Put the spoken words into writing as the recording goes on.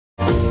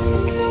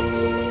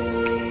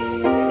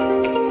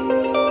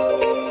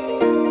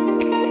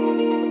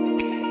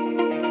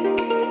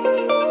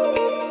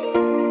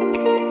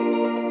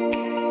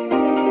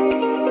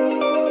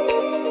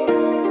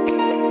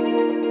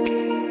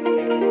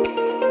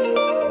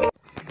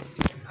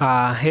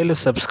Hello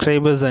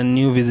subscribers and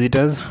new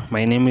visitors,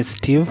 my name is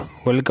Steve.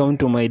 Welcome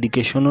to my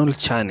educational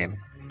channel.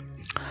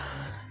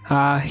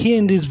 Here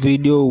in this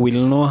video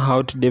we'll know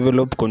how to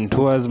develop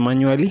contours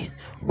manually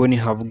when you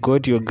have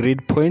got your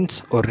grid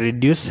points or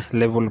reduce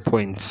level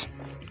points.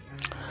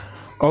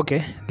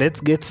 Okay,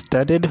 let's get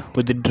started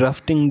with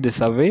drafting the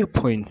survey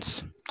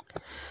points.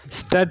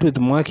 Start with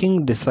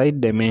marking the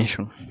side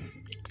dimension.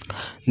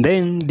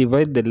 Then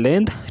divide the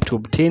length to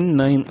obtain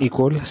 9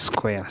 equal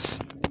squares.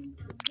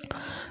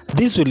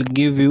 This will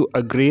give you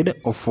a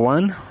grid of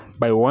 1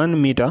 by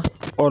 1 meter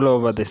all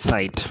over the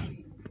site.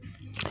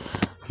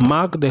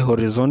 Mark the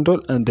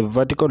horizontal and the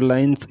vertical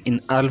lines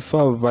in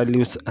alpha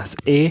values as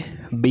A,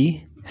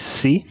 B,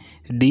 C,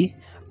 D,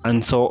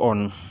 and so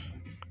on.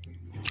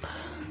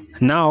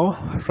 Now,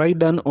 write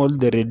down all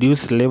the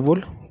reduced level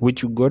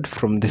which you got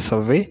from the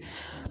survey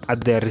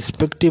at their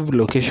respective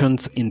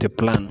locations in the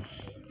plan,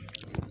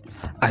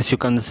 as you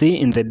can see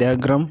in the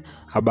diagram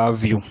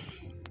above you.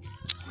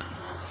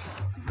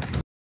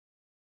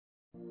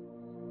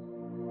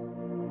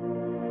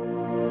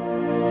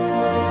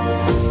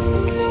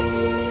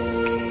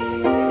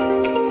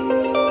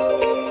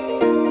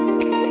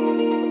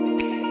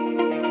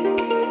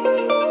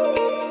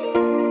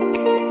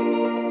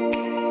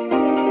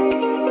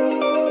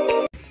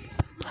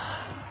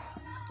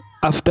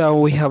 After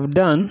we have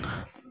done,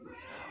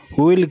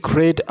 we will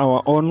create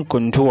our own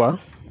contour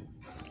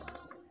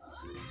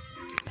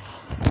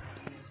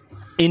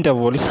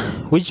intervals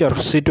which are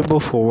suitable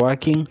for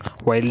working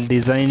while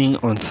designing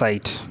on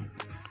site.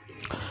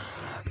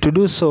 To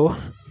do so,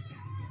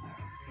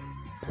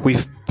 we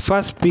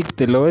first pick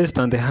the lowest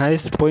and the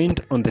highest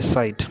point on the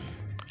site.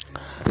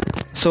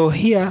 So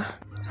here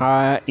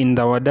in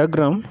our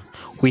diagram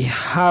we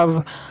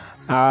have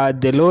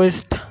the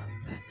lowest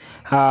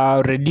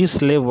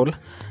reduced level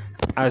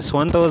as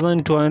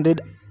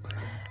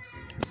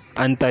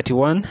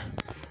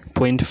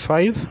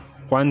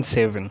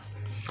 1231.517,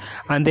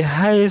 and the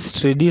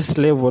highest reduced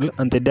level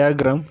on the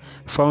diagram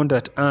found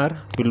at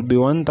R will be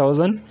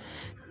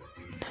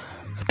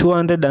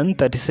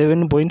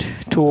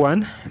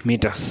 1237.21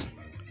 meters.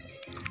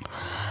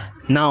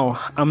 Now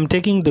I'm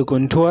taking the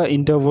contour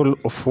interval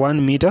of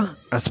 1 meter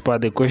as per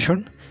the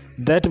question.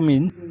 That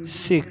means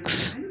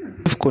 6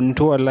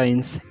 contour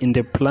lines in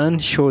the plan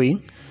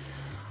showing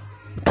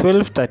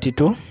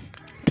 1232,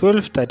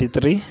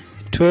 1233,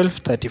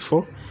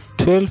 1234,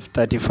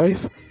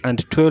 1235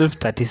 and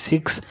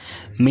 1236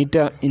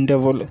 meter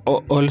interval,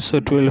 or also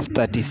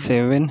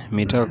 1237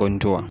 meter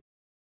contour.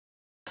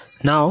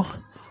 Now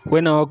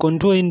when our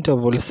contour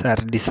intervals are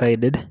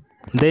decided,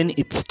 then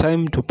it's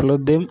time to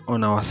plot them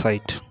on our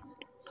site.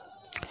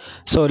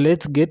 So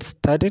let's get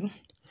started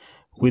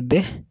with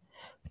the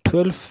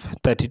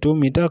 1232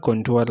 meter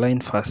contour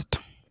line first.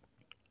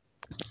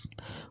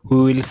 We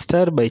will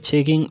start by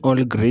checking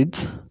all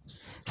grids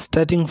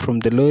starting from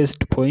the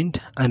lowest point,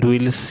 and we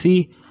will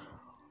see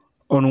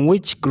on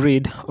which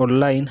grid or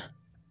line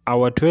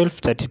our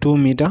 1232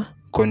 meter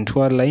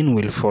contour line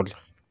will fall.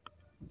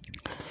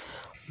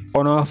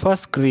 On our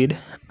first grid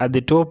at the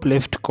top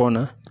left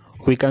corner,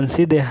 we can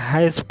see the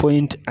highest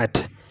point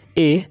at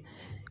A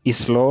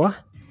is lower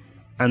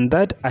and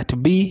that at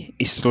B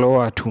is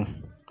lower too.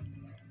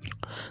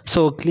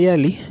 So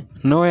clearly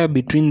nowhere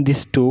between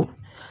these two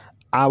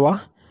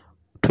our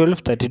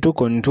 1232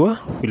 contour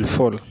will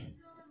fall.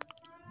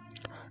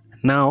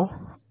 Now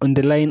on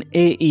the line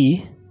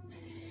AE,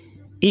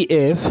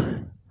 EF,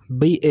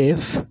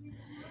 BF,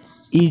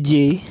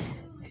 EJ,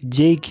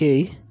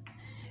 JK,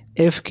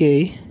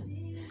 FK,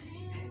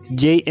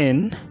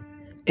 JN,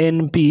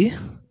 NP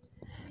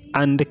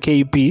and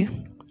KP,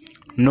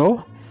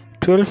 no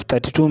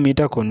 1232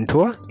 meter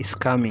contour is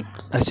coming,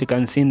 as you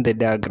can see in the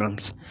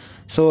diagrams.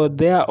 So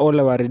there all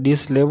our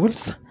reduced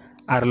levels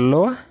are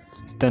lower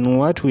than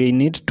what we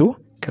need to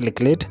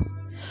calculate.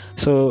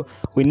 So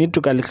we need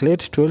to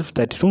calculate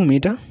 1232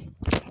 meter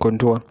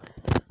contour,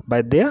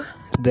 but they are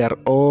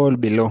all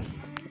below.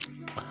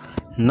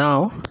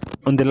 Now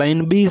on the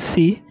line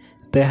BC,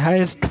 the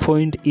highest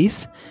point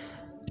is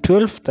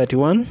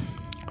 1231,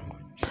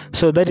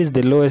 so that is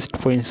the lowest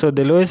point. So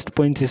the lowest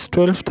point is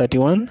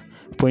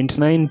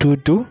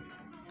 1231.922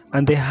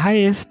 and the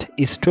highest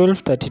is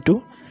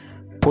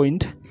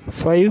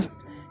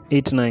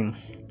 1232.589.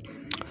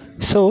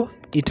 so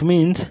it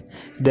means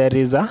there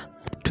is a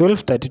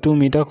 1232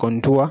 meter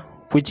contour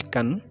which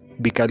can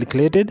be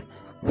calculated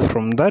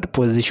from that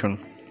position.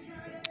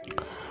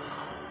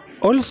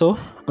 Also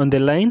on the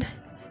line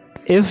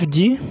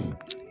FG,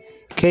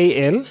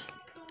 KL,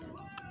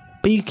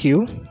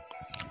 PQ,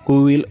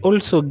 we will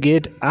also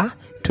get a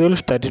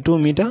 1232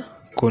 meter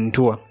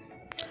contour.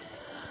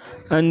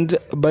 And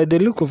by the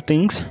look of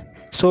things,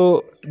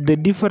 so the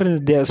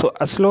difference there, so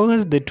as long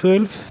as the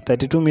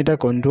 1232 meter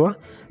contour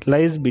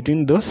lies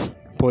between those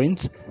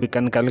points, we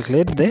can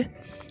calculate the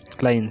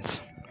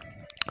lines.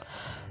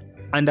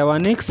 And our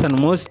next and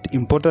most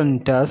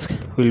important task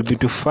will be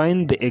to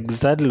find the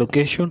exact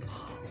location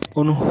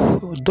on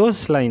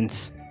those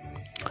lines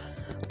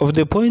of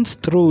the points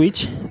through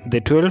which the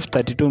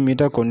 1232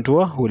 meter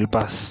contour will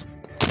pass.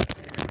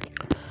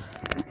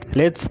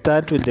 Let's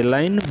start with the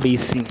line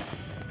BC,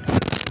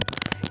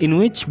 in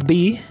which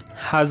B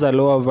has a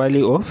lower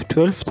value of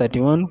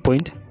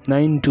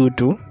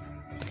 1231.922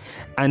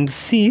 and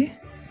C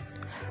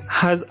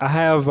has a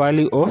higher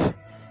value of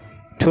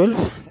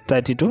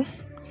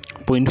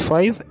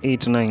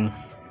 1232.589.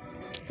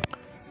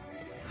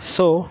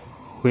 So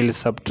we'll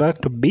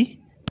subtract B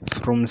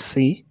from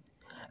C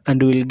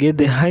and we'll get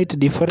the height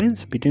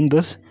difference between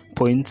those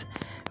points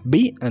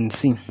B and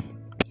C.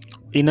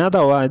 In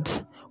other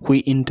words,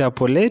 we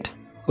interpolate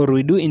or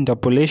we do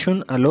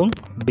interpolation along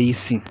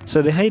BC.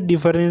 So the height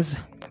difference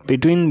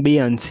between B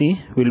and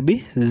C will be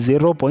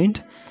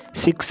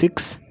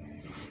 0.66.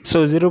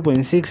 So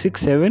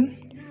 0.667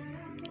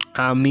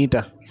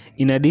 meter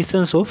in a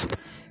distance of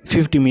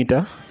 50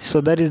 meter. So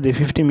that is the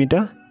 50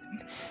 meter,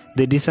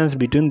 the distance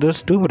between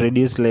those two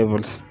reduced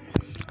levels.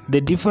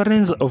 The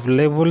difference of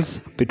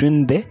levels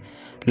between the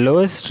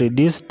lowest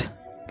reduced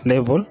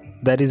level,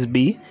 that is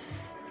B,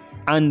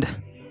 and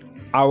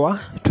our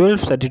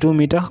 1232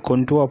 meter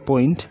contour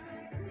point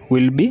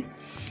will be,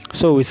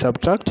 so we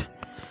subtract,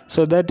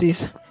 so that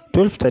is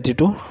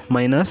 1232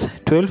 minus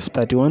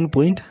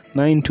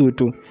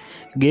 1231.922,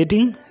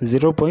 getting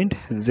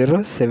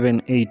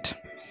 0.078.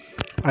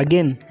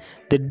 Again,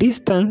 the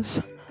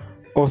distance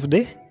of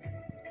the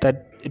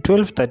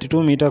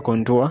 1232 meter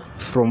contour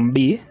from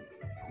B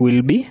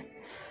will be,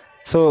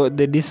 so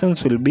the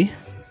distance will be,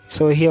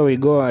 so here we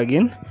go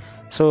again,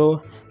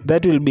 so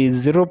that will be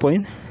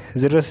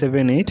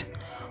 0.078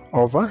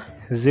 over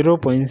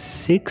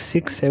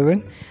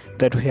 0.667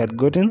 that we had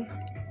gotten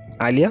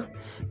earlier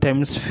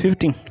times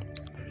 50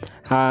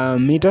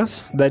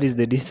 meters, that is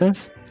the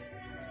distance.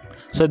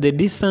 So the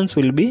distance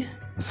will be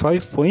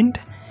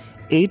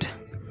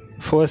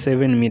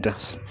 5.847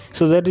 meters.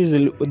 So that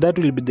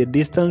will be the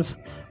distance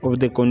of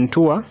the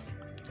contour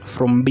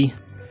from B.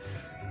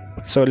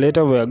 So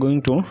later we are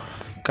going to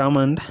come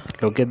and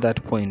locate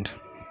that point.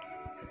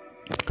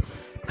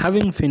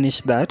 Having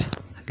finished that,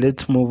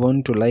 let's move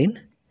on to line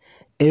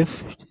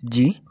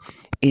FG,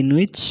 in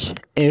which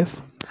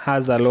F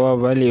has a lower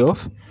value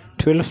of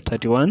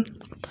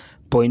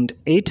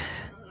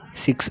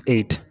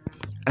 1231.868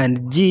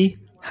 and G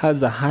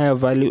has a higher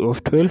value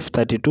of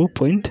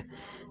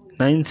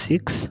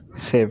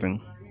 1232.967.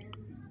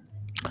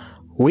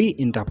 We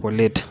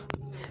interpolate.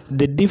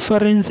 The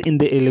difference in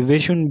the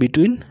elevation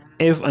between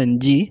F and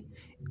G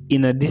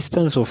in a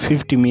distance of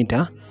 50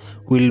 meter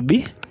will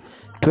be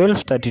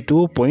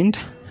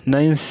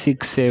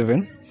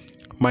 1232.967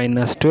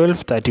 minus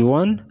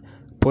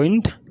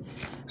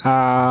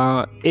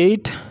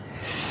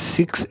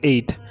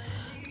 1231.868,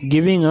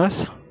 giving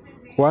us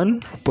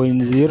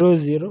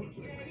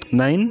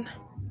 1.009.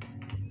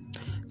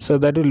 So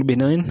that will be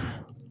 9.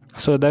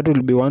 So that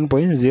will be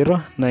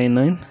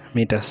 1.099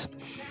 meters.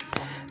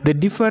 The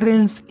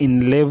difference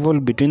in level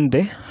between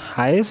the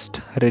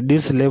highest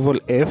reduced level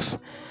F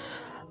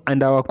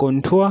and our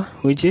contour,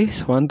 which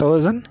is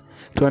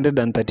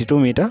 1232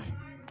 meter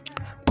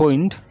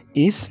point,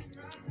 is,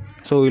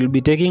 so we'll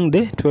be taking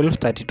the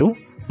 1232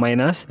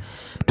 minus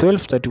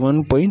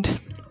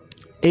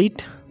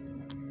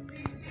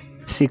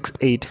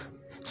 1231.868.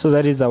 So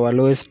that is our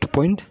lowest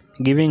point,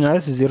 giving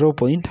us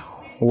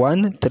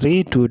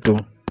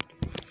 0.1322.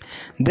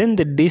 Then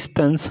the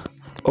distance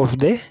of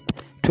the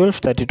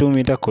 1232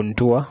 meter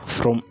contour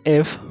from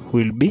F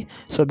will be,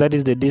 so that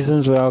is the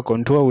distance where our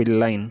contour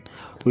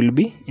will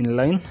be in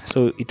line,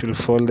 so it will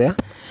fall there.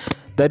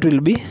 That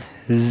will be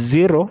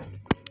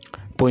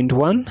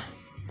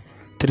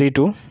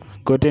 0.132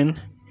 gotten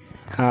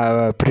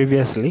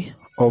previously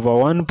over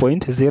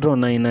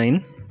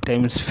 1.099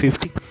 times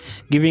 50,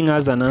 giving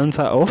us an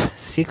answer of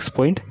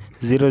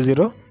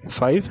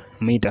 6.005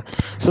 meter.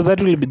 So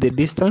that will be the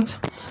distance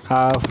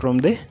from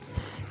the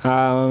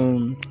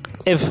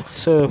F,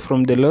 so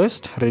from the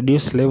lowest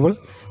reduced level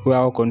where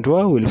our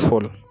contour will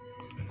fall.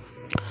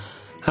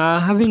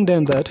 Having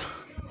done that,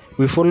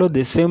 we follow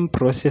the same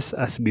process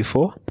as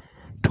before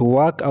to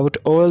work out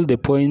all the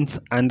points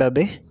under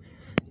the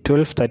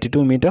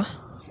 1232 meter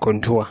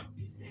contour.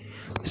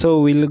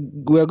 So we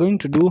are going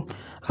to do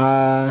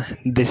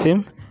the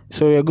same.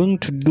 So we are going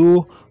to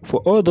do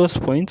for all those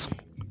points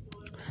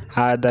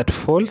that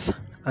falls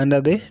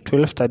under the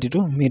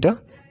 1232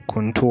 meter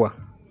contour.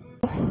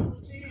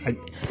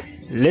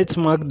 Let's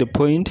mark the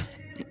point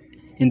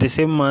in the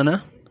same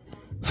manner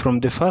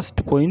from the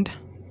first point,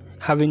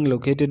 having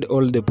located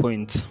all the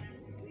points.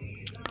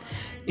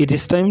 It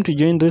is time to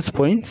join those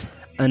points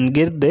and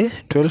get the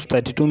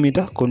 1232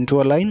 meter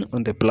contour line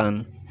on the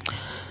plan.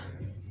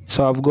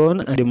 So I've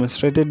gone and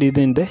demonstrated it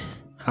in the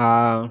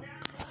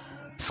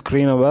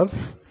screen above,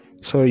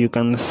 so you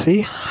can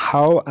see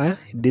how I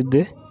did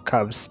the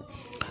curves.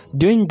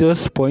 Join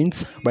those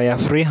points by a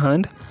free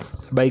hand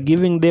by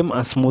giving them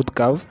a smooth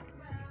curve.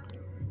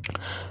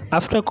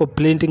 After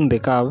completing the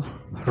curve,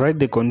 write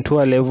the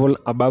contour level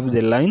above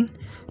the line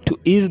to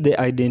ease the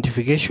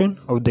identification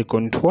of the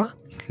contour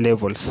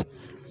levels.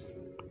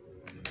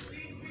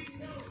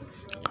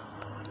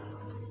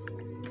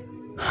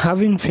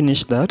 Having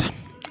finished that,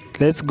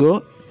 let's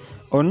go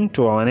on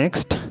to our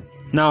next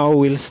Now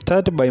we'll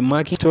start by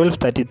marking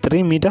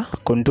 1233 meter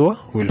contour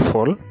will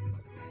fall.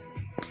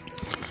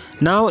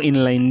 Now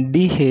in line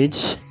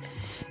DH,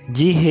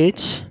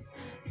 GH,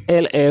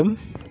 LM,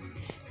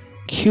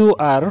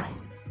 QR,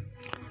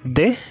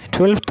 the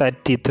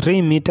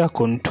 1233 meter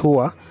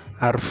contour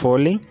are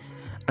falling,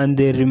 and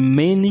the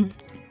remaining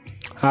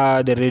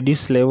the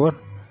reduced level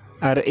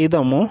are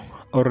either more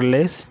or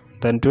less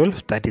than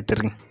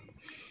 1233.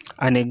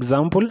 An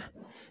example,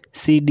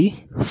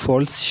 CD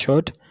falls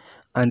short,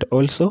 and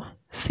also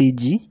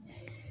CG,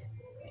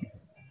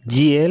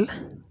 GL,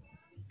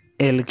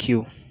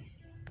 LQ.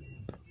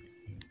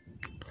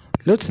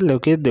 Let's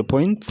locate the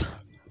points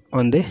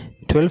on the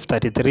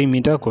 1233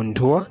 meter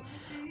contour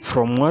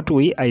from what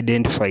we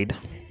identified.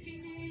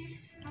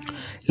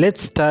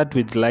 Let's start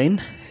with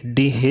line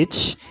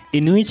DH,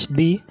 in which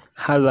D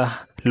has a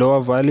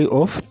lower value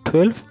of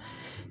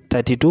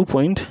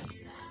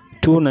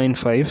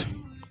 1232.295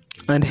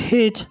 and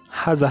H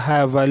has a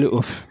higher value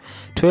of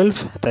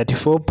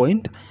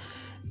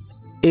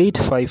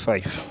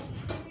 1234.855.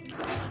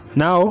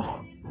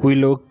 Now we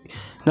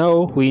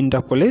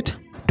interpolate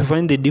to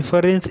find the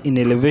difference in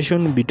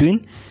elevation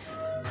between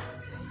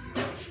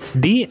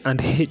D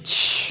and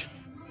H.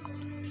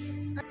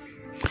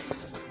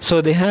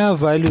 So the higher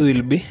value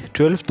will be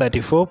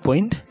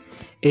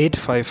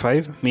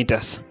 1234.855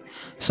 meters.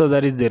 So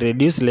that is the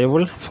reduced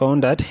level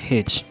found at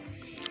H.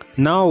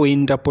 Now we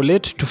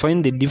interpolate to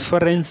find the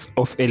difference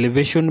of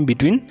elevation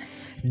between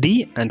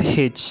D and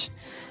H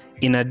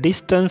in a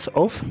distance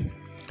of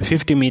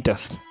 50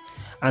 meters,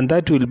 and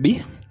that will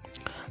be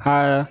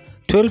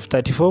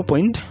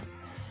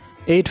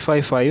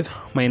 1234.855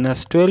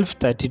 minus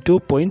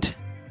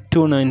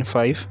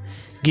 1232.295,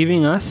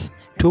 giving us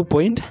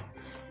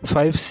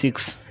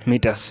 2.56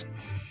 meters.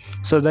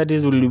 So that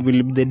is will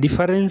be the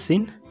difference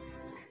in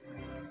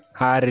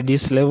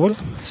reduced level.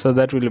 So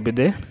that will be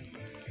the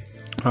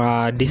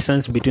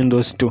distance between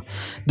those two.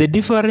 The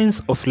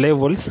difference of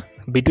levels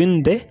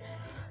between the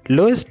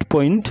lowest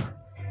point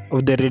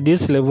of the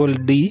reduced level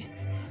D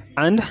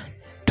and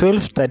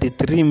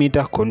 1233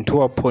 meter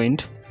contour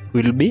point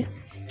will be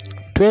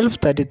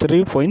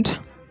 1233.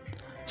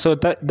 So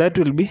that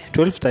will be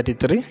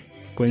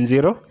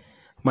 1233.0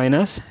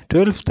 minus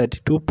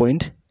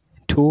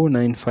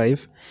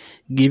 1232.295,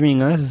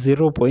 giving us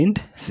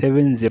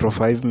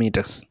 0.705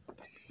 meters.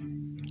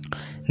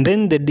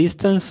 Then the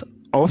distance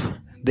of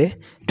the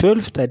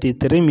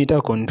 1233 meter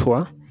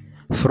contour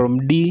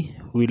from D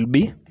will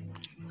be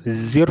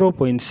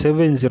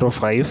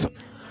 0.705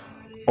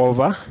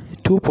 over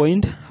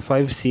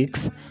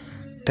 2.56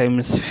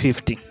 times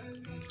 50,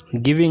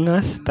 giving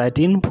us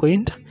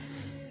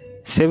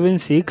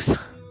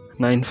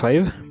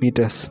 13.7695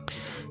 meters.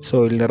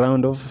 So we'll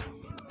round off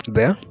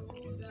there.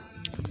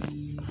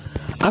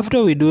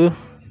 After we do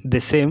the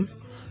same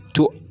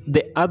to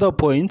the other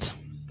points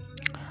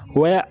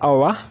where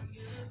our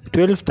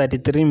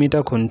 1233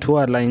 meter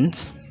contour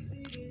lines,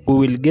 we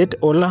will get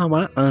all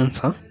our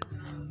answer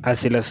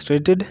as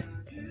illustrated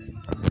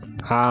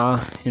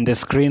in the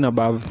screen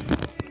above.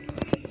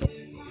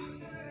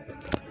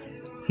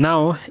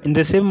 Now in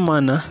the same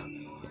manner,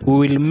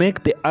 we will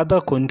make the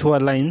other contour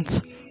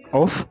lines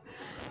of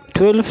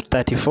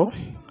 1234,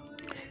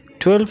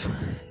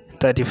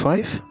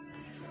 1235,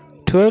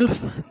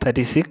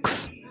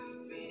 1236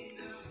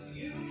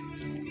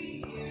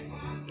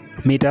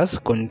 meters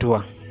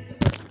contour.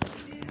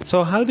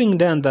 So having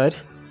done that,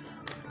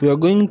 we are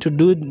going to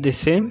do the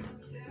same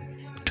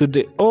to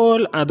the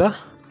all other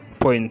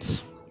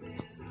points.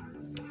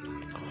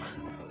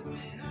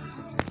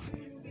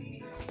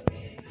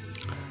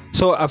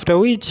 So after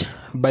which,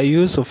 by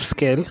use of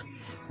scale,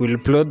 we'll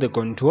plot the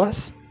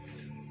contours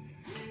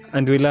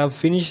and we'll have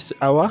finished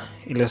our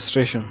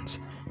illustrations.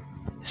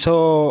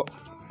 So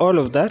all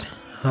of that,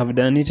 I've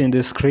done it in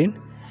the screen,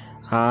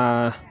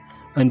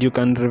 and you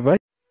can revise.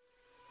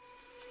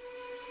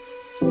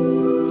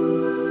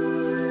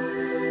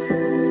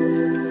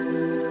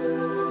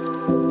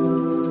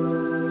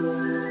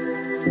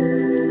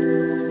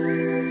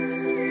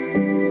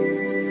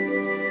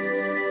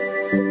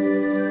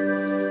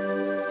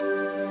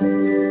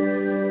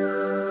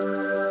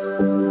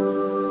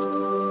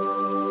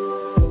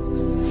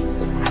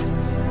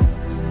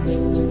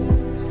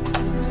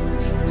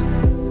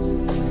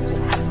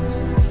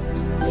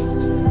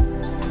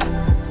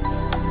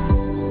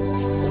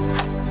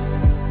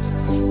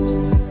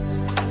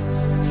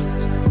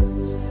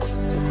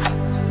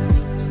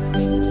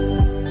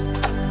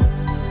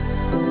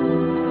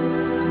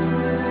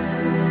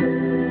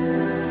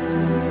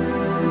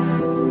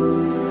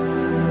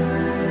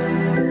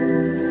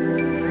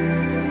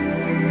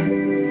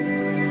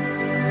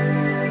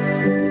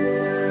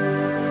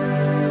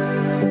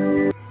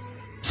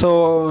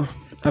 So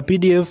a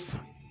PDF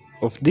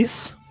of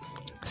this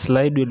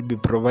slide will be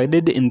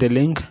provided in the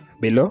link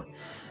below,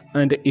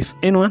 and if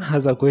anyone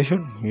has a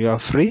question, you are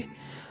free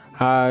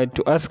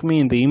to ask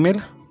me in the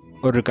email,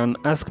 or you can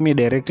ask me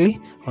directly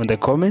on the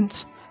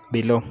comments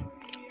below.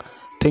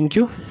 Thank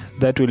you.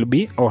 That will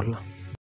be all.